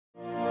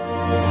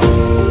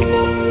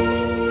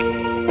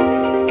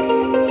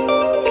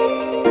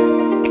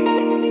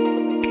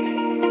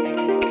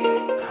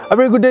A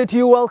very good day to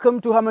you.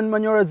 Welcome to Herman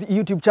Manyora's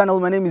YouTube channel.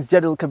 My name is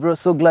Jadil Kabir.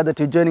 So glad that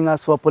you're joining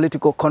us for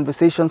political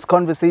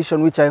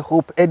conversation which I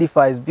hope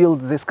edifies,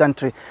 builds this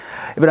country.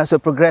 Even as we're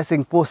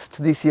progressing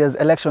post this year's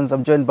elections,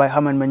 I'm joined by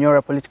Herman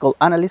Manyora, political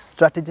analyst,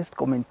 strategist,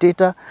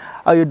 commentator.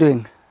 How are you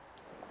doing?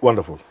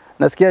 Wonderful.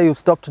 Nasikia you've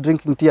stopped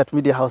drinking tea at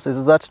media houses.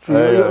 Is that true?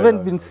 You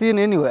haven't been seen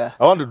anywhere.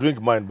 I want to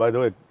drink mine, by the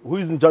way. Who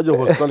is in charge of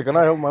hospitality? Can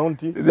I have my own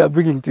tea? They're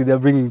bringing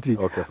tea.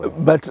 Okay,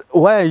 fine. But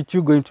why are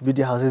you going to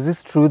media houses? Is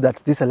this true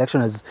that this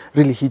election has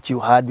really hit you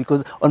hard?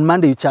 Because on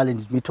Monday you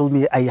challenged me, told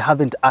me I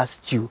haven't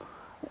asked you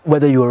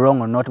whether you were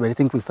wrong or not, but I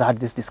think we've had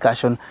this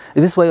discussion.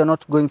 Is this why you're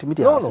not going to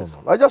media houses?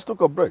 No. I just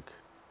took a break.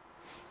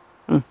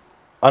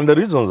 And the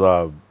reasons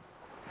are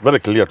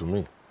very clear to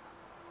me.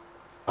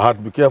 I had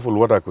to be careful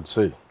what I could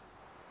say.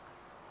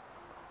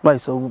 Why?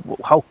 So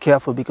how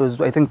careful? Because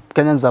I think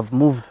Kenyans have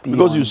moved beyond.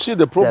 Because you see,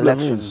 the problem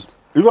is,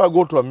 if I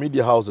go to a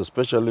media house,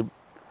 especially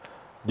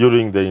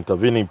during the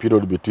intervening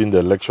period between the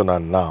election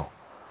and now,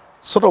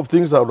 sort of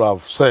things I would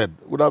have said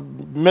would have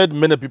made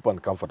many people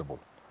uncomfortable.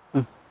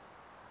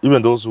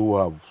 Even those who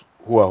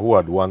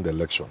had won the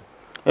election.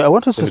 Yeah, I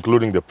want to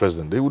including the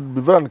president. They would be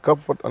very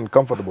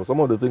uncomfortable, some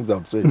of the things I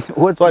would say.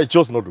 So I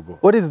chose not to go.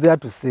 What is there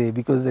to say?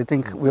 Because I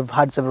think we've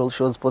had several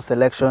shows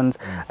post-elections.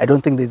 I don't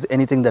think there's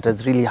anything that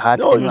has really hurt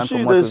anyone. You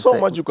see, there's so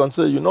much you can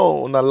say. You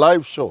know, on a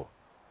live show,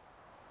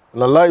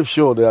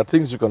 there are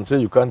things you can say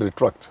you can't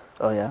retract.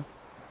 Oh, yeah?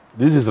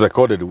 This is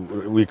recorded.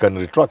 We can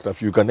retract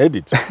if you can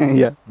edit.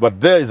 Yeah. But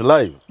there is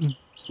live.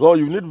 So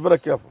you need to be very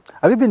careful.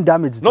 Have you been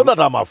damaged? Not that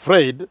I'm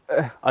afraid.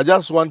 I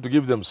just want to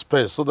give them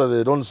space so that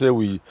they don't say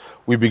we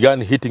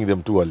began hitting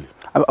them too early.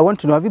 I want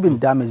to know, have you been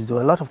damaged? There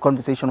were a lot of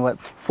conversation where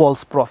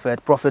false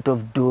prophet, prophet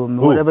of doom,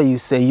 whatever you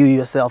say, you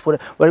yourself,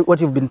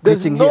 what you've been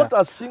preaching here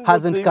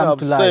hasn't come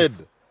to life. Said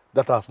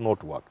that has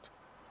not worked.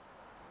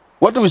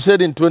 What we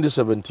said in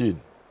 2017,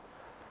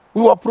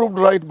 we were proved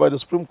right by the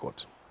Supreme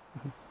Court.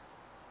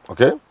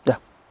 Okay? Yeah.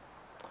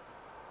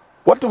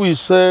 What we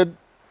said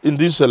in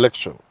this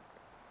election,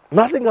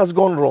 nothing has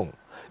gone wrong.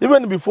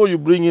 Even before you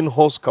bring in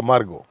Horse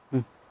Camargo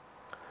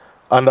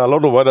and a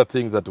lot of other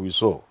things that we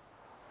saw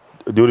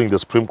during the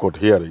Supreme Court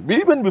hearing,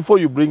 even before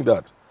you bring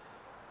that,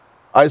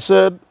 I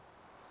said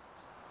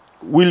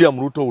William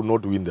Ruto would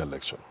not win the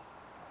election.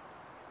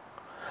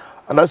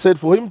 And I said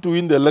for him to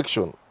win the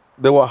election,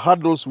 there were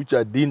hurdles which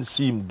I didn't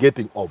see him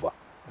getting over.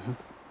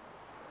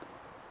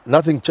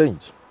 Nothing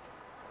changed.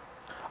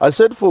 I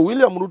said for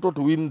William Ruto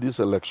to win this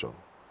election,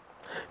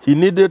 he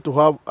needed to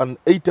have an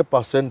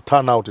 80%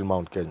 turnout in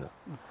Mount Kenya,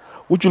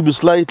 which will be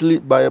slightly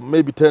by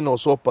maybe 10 or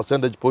so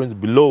percentage points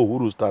below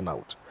Uhuru's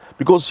turnout,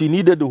 because he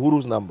needed the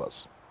Uhuru's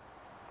numbers.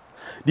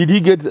 Did he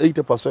get 80%? He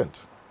did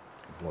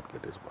not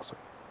get 80%.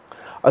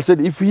 I said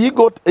if he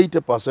got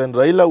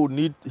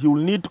 80%, he will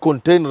need to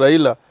contain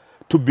Raila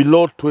to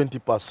below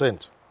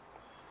 20%.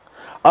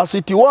 As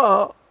it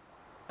were,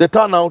 the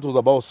turnout was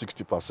about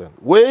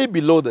 60%, way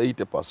below the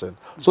 80%.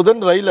 So then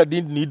Raila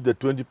didn't need the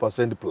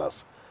 20%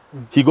 plus.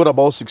 He got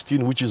about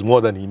 16, which is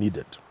more than he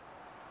needed.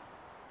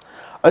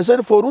 I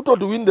said for Ruto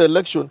to win the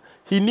election,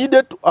 he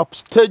needed to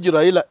upstage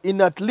Raila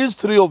in at least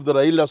 3 of the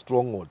Raila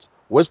strongholds: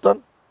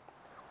 Western,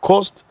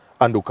 Coast,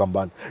 and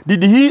Ukambani.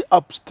 Did he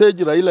upstage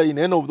Raila in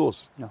any of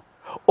those? No.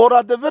 Or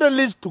at the very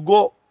least to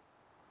go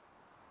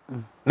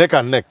neck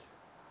and neck?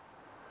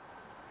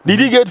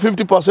 Did he get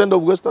 50%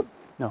 of Western?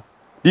 No.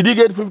 Did he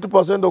get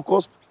 50% of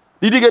Coast?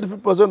 Did he get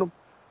 50% of...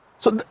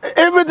 So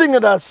everything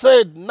that I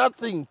said,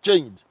 nothing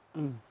changed.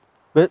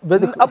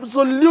 But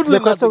absolutely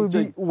nothing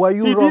changed. Were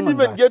you he wrong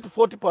didn't even get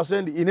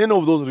 40% in any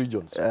of those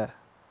regions.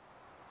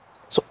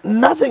 So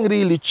nothing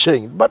really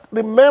changed. But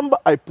remember,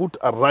 I put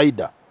a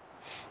rider.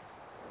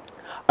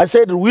 I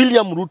said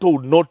William Ruto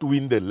would not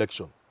win the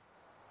election,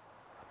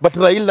 but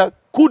Raila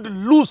could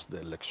lose the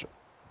election.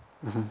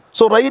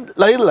 So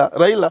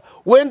Raila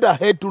went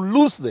ahead to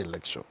lose the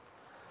election.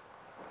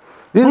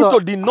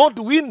 Ruto did not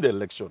win the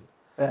election.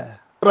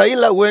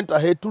 Raila went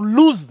ahead to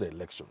lose the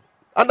election.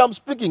 And I'm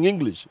speaking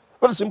English.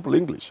 Very simple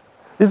English.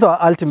 This is our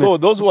ultimate. So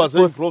those who are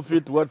saying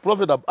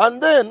profit up.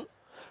 And then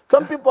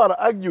some people are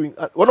arguing.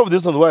 One of the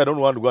reasons why I don't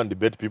want to go and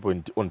debate people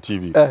on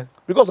TV,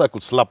 because I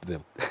could slap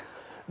them.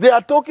 They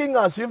are talking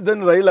as if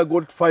then Raila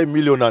got 5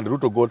 million and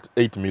Ruto got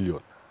 8 million.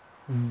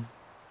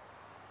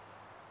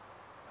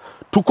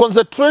 To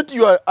concentrate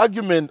your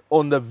argument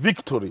on the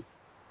victory,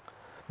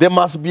 there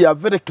must be a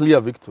very clear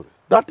victory.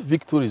 That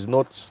victory is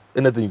not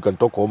anything you can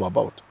talk home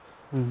about.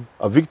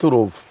 A victory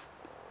of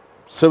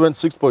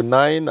 6.9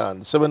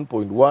 and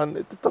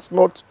 7.1, that's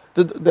not,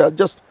 they are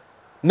just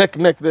neck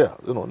there,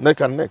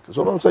 neck and neck.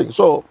 So what I'm saying.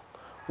 So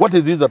what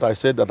is this that I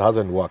said that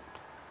hasn't worked?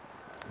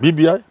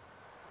 BBI?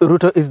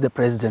 Ruto is the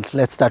president.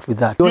 Let's start with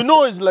that. You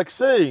know, it's like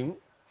saying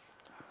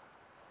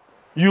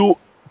you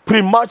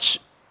pre-match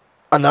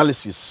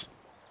analysis.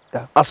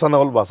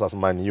 Arsenal versus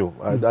Man U.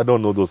 I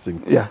don't know those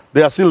things.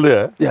 They are still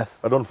there. Yes.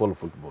 I don't follow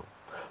football.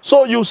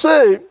 So you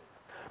say,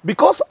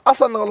 because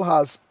Arsenal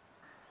has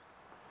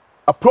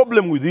a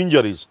problem with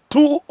injuries,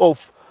 2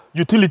 of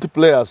utility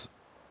players,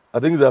 I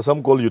think there are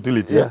some called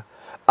utility,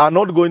 are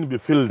not going to be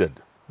fielded.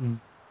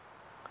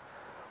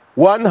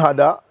 One had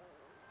a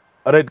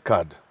red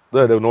card,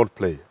 they will not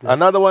play. Yes.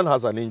 Another one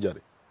has an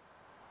injury.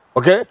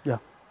 Okay? Yeah.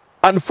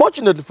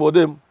 Unfortunately for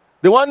them,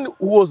 the one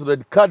who was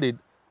red carded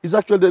is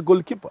actually the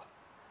goalkeeper.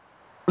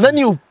 Then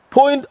you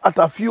point at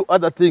a few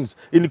other things,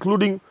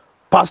 including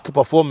past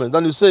performance,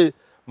 and you say,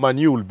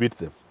 Manu will beat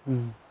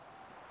them.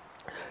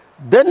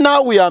 Then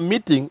now we are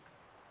meeting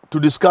to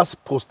discuss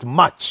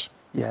post-match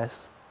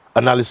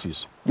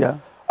analysis. Yeah.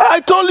 I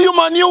told you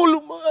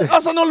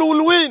Arsenal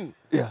will win.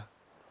 Yeah.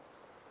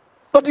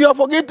 But you are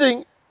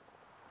forgetting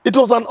it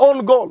was an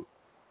own goal,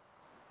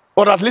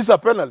 or at least a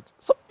penalty.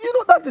 So, you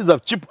know, that is a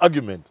cheap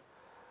argument.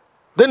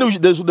 Then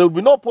there will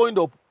be no point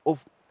of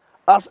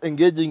us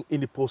engaging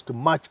in the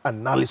post-match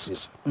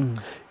analysis.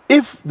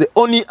 If the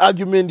only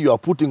argument you are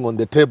putting on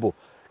the table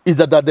is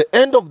that at the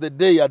end of the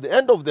day, at the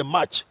end of the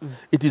match,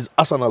 it is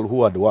Arsenal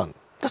who had won.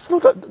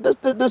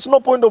 There's no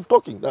point of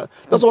talking.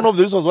 That's one of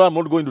the reasons why I'm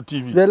not going to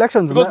TV. The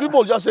elections, because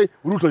people just say,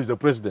 Ruto is the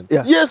president.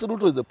 Yeah. Yes,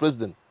 Ruto is the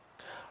president.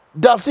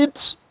 Does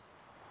it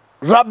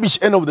rubbish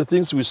any of the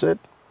things we said?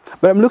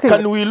 But I'm looking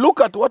Can we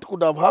look at what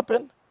could have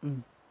happened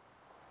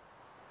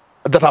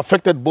that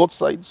affected both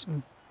sides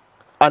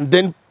and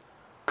then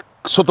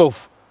sort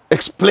of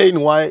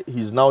explain why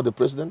he's now the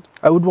president?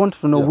 I would want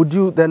to know, would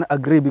you then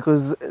agree,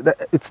 because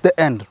it's the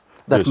end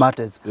that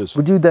matters. Yes.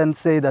 Would you then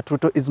say that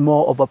Ruto is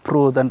more of a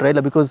pro than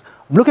Raila? Because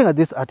looking at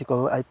this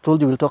article, I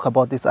told you we'll talk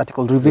about this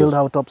article, revealed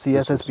how top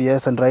CS,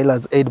 SPS and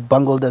Raila's aide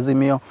bungled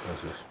Azimio.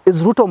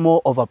 Is Ruto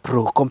more of a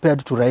pro compared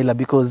to Raila?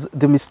 Because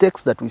the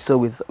mistakes that we saw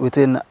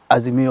within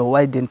Azimio,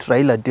 why didn't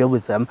Raila deal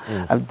with them?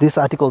 This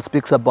article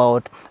speaks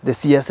about the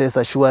CSS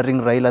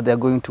assuring Raila they're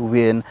going to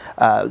win.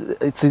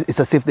 It's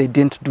as if they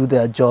didn't do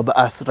their job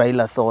as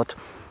Raila thought.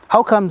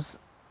 How comes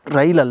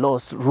Raila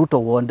lost, Ruto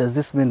won? Does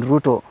this mean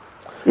Ruto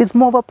is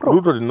more of a pro?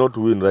 Ruto did not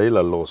win,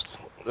 Raila lost.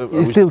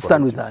 You still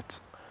stand with that?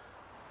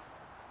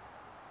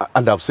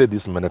 And I've said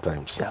this many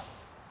times. Yeah.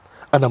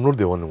 And I'm not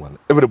the only one.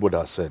 Everybody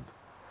has said,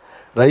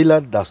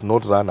 Raila does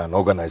not run an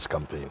organized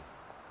campaign.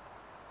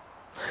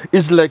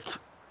 It's like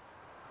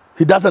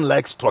he doesn't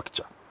like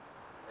structure.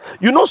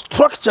 You know,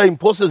 structure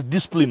imposes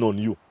discipline on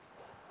you.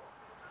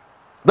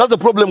 That's the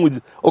problem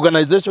with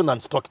organization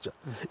and structure.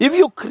 If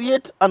you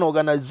create an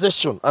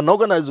organization, an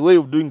organized way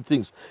of doing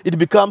things, it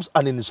becomes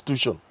an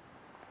institution.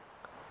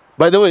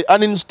 By the way,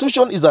 an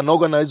institution is an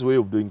organized way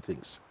of doing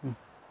things.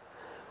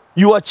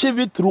 You achieve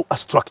it through a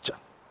structure.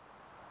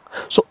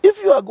 So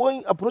if you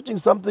are approaching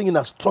something in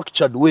a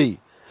structured way,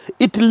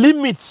 it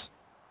limits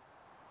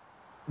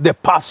the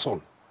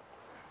person.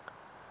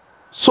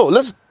 So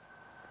let's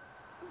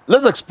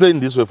explain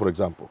this way, for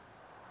example.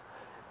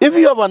 If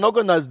you have an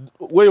organized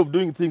way of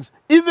doing things,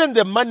 even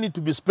the money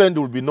to be spent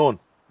will be known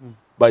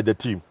by the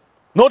team.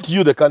 Not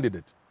you, the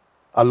candidate,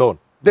 alone.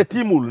 The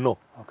team will know.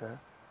 Okay.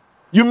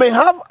 You may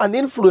have an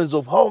influence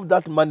of how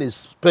that money is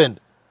spent,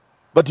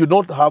 but you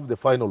don't have the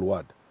final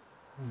word.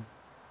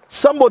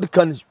 Somebody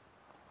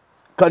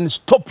can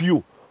stop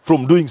you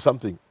from doing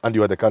something, and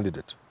you are the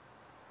candidate.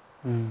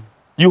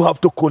 You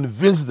have to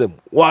convince them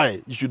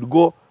why you should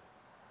go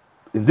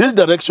in this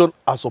direction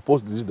as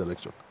opposed to this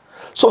direction.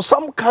 So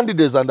some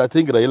candidates, and I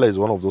think Raila is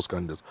one of those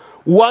candidates,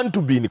 want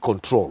to be in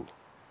control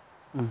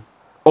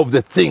of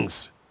the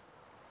things.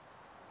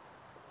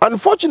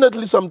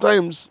 Unfortunately,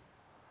 sometimes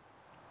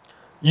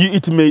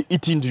it may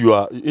eat into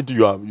your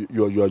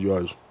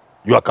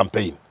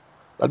campaign.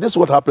 And this is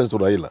what happens to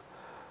Raila.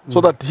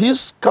 So that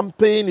his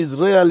campaign is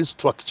rarely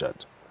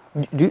structured.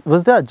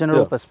 Was there a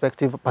general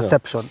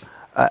perception,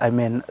 I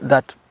mean,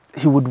 that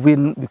he would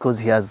win because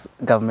he has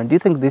government? Do you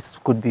think this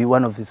could be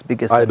one of his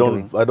biggest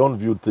undoing? I don't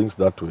view things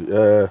that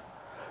way.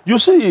 You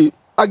see,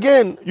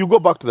 again, you go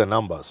back to the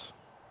numbers.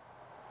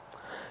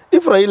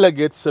 If Raila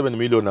gets 7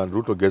 million and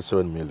Ruto gets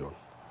 7 million,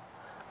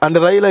 and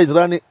Raila is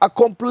running a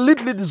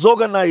completely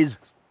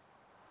disorganized,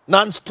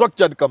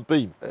 non-structured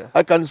campaign,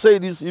 I can say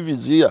this if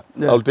he's here,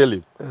 I'll tell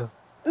him.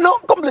 No,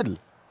 completely.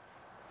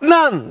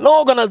 None, no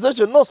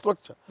organization, no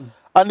structure.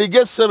 And he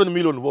gets 7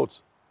 million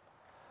votes.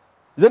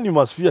 Then you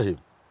must fear him.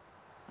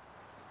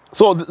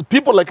 So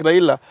people like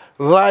Raila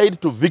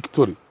ride to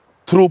victory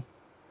through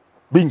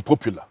being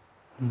popular.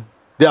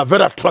 They are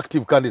very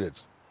attractive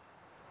candidates.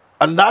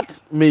 And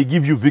that may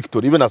give you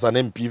victory, even as an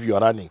MP if you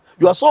are running.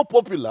 You are so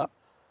popular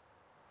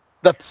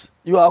that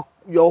your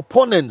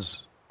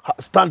opponents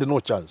stand no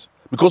chance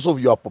because of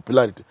your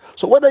popularity.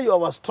 So whether you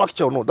have a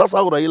structure or not, that's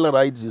how Raila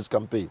rides his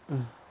campaign.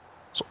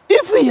 So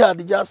if he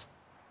had just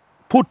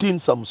put in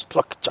some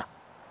structure,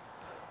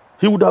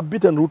 he would have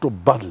beaten Ruto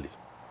badly.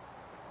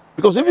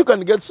 Because if you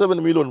can get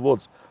 7 million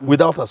votes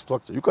without a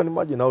structure, you can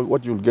imagine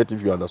what you'll get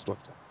if you had a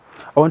structure.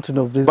 I want to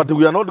know this. But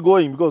we are not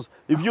going, because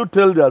if you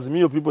tell the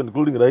Azimio people,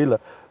 including Raila,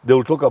 they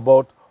will talk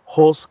about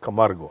horse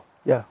Camargo.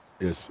 Yeah.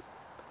 Yes.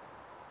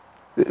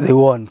 They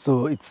won,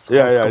 so it's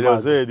they'll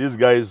say these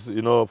guys,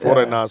 you know,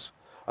 foreigners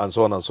and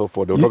so on and so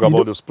forth. They'll talk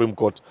about the Supreme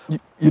Court.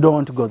 You don't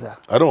want to go there?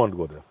 I don't want to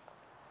go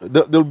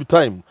there. There'll be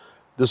time.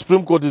 The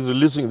Supreme Court is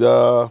releasing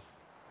their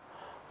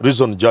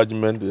reasoned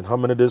judgment in how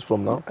many days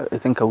from now? I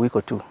think a week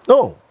or two.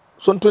 No,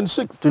 it's on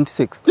 26th.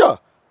 26th? Yeah.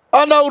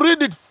 And I'll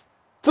read it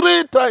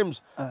 3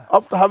 times.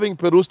 After having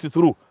perused it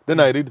through, then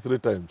I read 3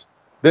 times.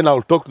 Then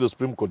I'll talk to the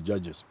Supreme Court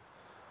judges.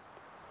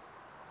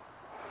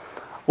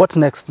 What's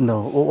next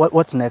now?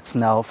 What's next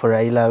now for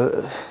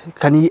Raila?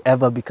 Can he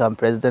ever become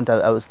president?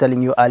 I was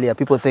telling you earlier,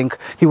 people think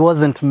he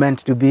wasn't meant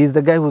to be. He's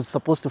the guy who's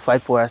supposed to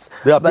fight for us.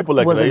 There are but people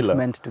like wasn't Raila.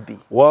 Meant to be.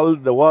 Well,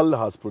 the world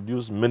has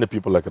produced many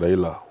people like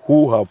Raila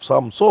who have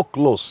some so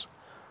close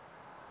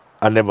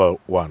and never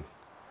won.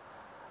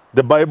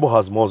 The Bible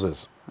has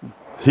Moses.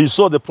 He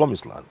saw the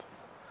promised land,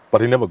 but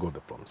he never got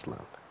the promised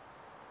land.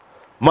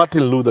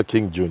 Martin Luther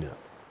King Jr.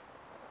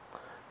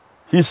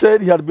 He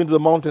said he had been to the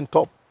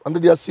mountaintop and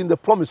that he had seen the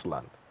promised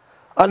land.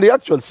 And he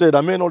actually said,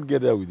 I may not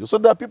get there with you. So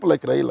there are people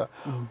like Raila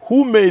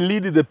who may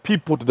lead the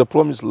people to the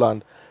promised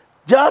land.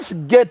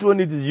 Just get when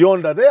it is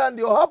yonder there and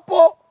you're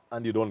happy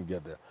and you don't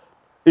get there.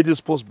 It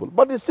is possible.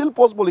 But it's still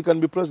possible he can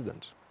be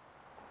president.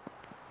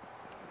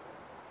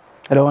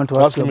 I don't want to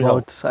ask you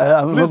about,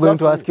 I'm not going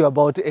to ask you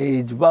about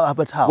age,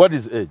 but how? What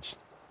is age?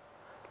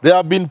 There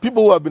have been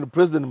people who have been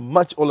president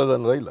much older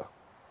than Raila.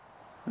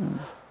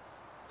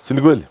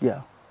 Sinigweli.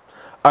 Yeah.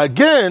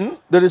 Again,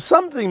 there is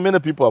something many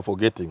people are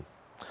forgetting.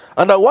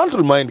 And I want to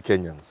remind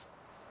Kenyans,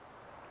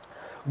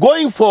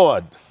 going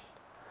forward,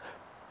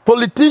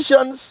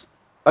 politicians,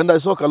 and I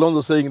saw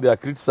Kalonzo saying they are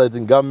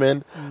criticizing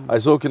government, I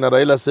saw Kina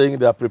Raila saying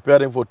they are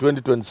preparing for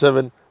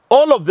 2027,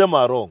 all of them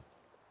are wrong.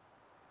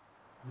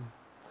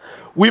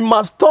 We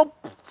must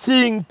stop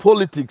seeing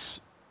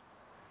politics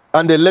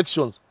and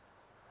elections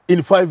in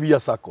 5-year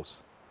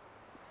cycles.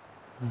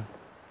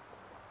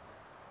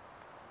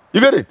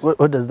 You get it?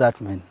 What does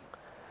that mean?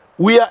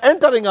 We are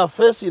entering a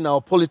phase in our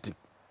politics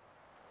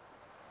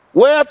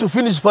where to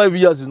finish 5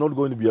 years is not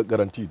going to be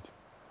guaranteed.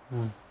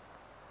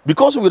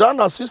 Because we run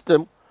a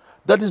system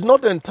that is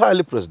not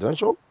entirely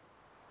presidential,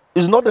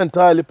 is not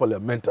entirely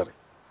parliamentary.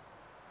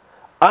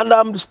 And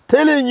I'm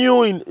telling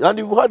you, and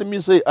you've heard me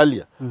say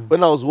earlier,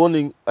 when I was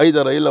warning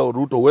either Raila or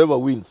Ruto, whoever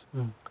wins,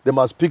 they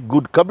must pick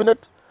good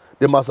cabinet,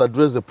 they must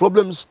address the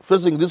problems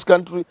facing this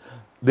country,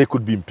 they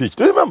could be impeached.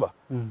 Do you remember?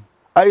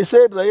 I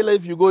said, Raila,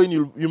 if you go in,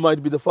 you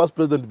might be the first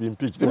president to be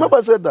impeached. Remember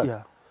I said that?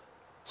 Yeah.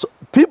 So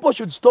people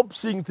should stop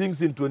seeing things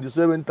in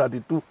 27,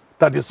 32,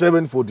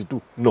 37,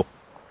 42. No,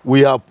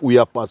 we are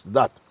past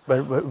that. But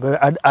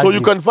I'd so argue,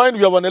 you can find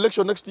we have an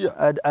election next year.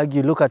 I'd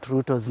argue, look at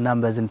Ruto's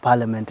numbers in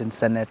Parliament and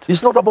Senate.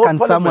 It's not about Can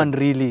Parliament. someone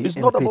really It's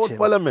not about him?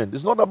 Parliament.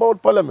 It's not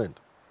about Parliament.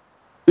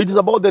 It is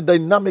about the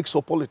dynamics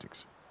of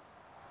politics.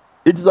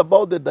 It is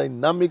about the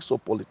dynamics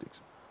of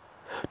politics.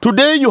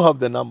 Today you have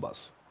the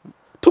numbers.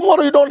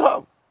 Tomorrow you don't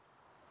have.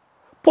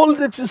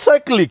 Politics is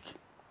cyclic.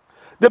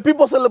 The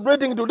people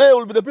celebrating today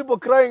will be the people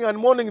crying and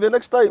mourning the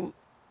next time,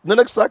 the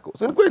next cycle.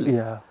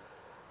 Yeah.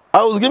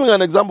 I was giving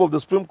an example of the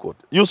Supreme Court.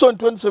 You saw in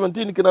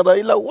 2017, Kina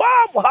Raila,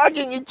 wow,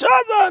 hugging each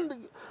other.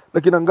 And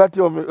the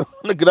Kinangati,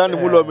 the Grand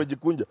Mula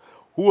Mejikunja.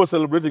 Who was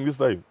celebrating this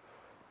time?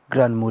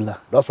 Grand Mula.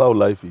 That's how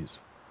life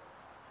is.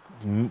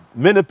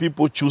 Many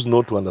people choose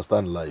not to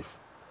understand life.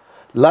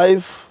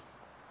 Life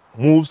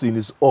moves in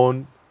its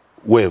own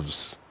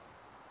waves.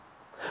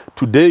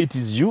 Today it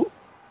is you,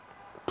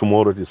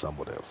 tomorrow it is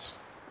somebody else.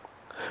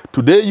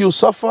 Today you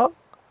suffer,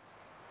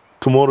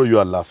 tomorrow you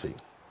are laughing.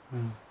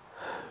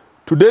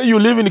 Today you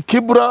live in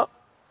Kibra,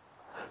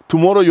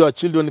 tomorrow your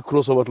children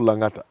cross over to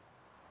Langata.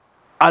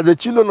 As the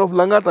children of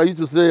Langata, I used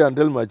to say and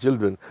tell my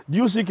children, do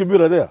you see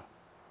Kibra there?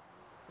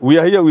 We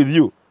are here with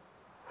you.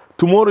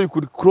 Tomorrow you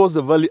could cross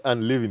the valley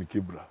and live in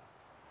Kibra.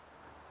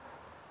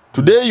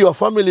 Today your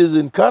family is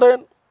in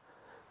Karen,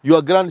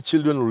 your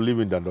grandchildren will live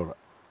in Dandora.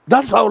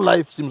 That's how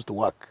life seems to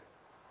work.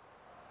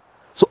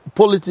 So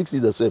politics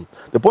is the same.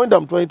 The point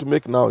I'm trying to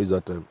make now is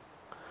that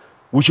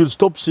we should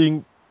stop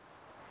seeing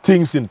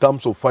things in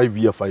terms of 5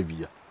 year.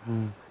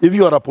 If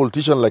you are a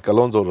politician like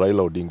Kalonzo or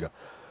Raila Odinga,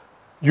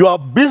 your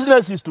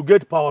business is to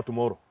get power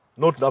tomorrow,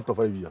 not after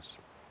 5 years.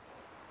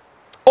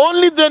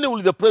 Only then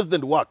will the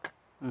president work.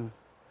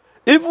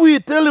 If we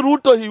tell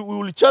Ruto we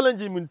will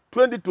challenge him in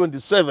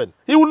 2027,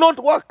 he will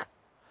not work.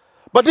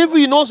 But if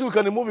he knows we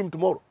can remove him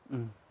tomorrow.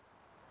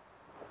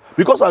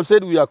 Because I've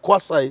said we are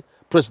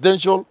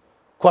quasi-presidential,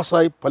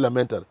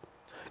 quasi-parliamentary.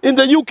 In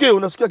the UK,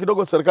 unasikia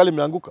kidogo serikali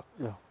imeanguka.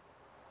 Yeah.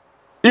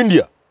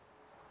 India,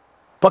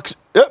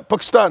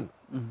 Pakistan,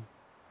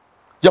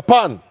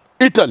 Japan,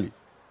 Italy.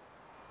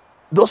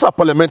 Those are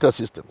parliamentary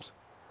systems.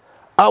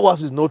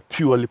 Ours is not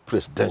purely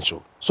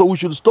presidential. So we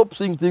should stop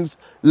seeing things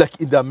like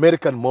in the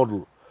American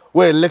model,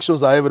 where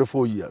elections are every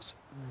 4 years.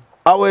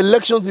 Our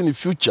elections in the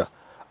future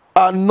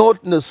are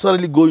not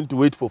necessarily going to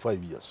wait for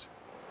 5 years.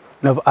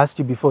 Now, I've asked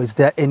you before, is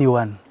there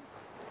anyone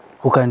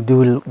who can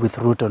deal with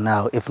Ruto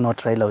now, if not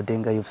Raila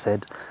Odinga, you've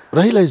said?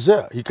 Raila is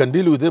there. He can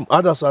deal with them.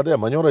 Others are there.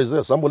 Manyora is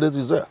there. Somebody else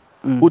is there.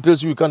 Who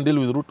tells you you can't deal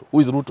with Ruto? Who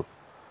is Ruto?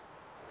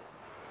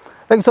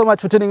 Thank you so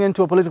much for tuning in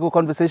to A Political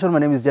Conversation. My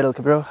name is Jedel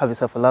Kibero. Have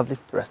yourself a lovely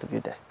rest of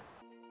your day.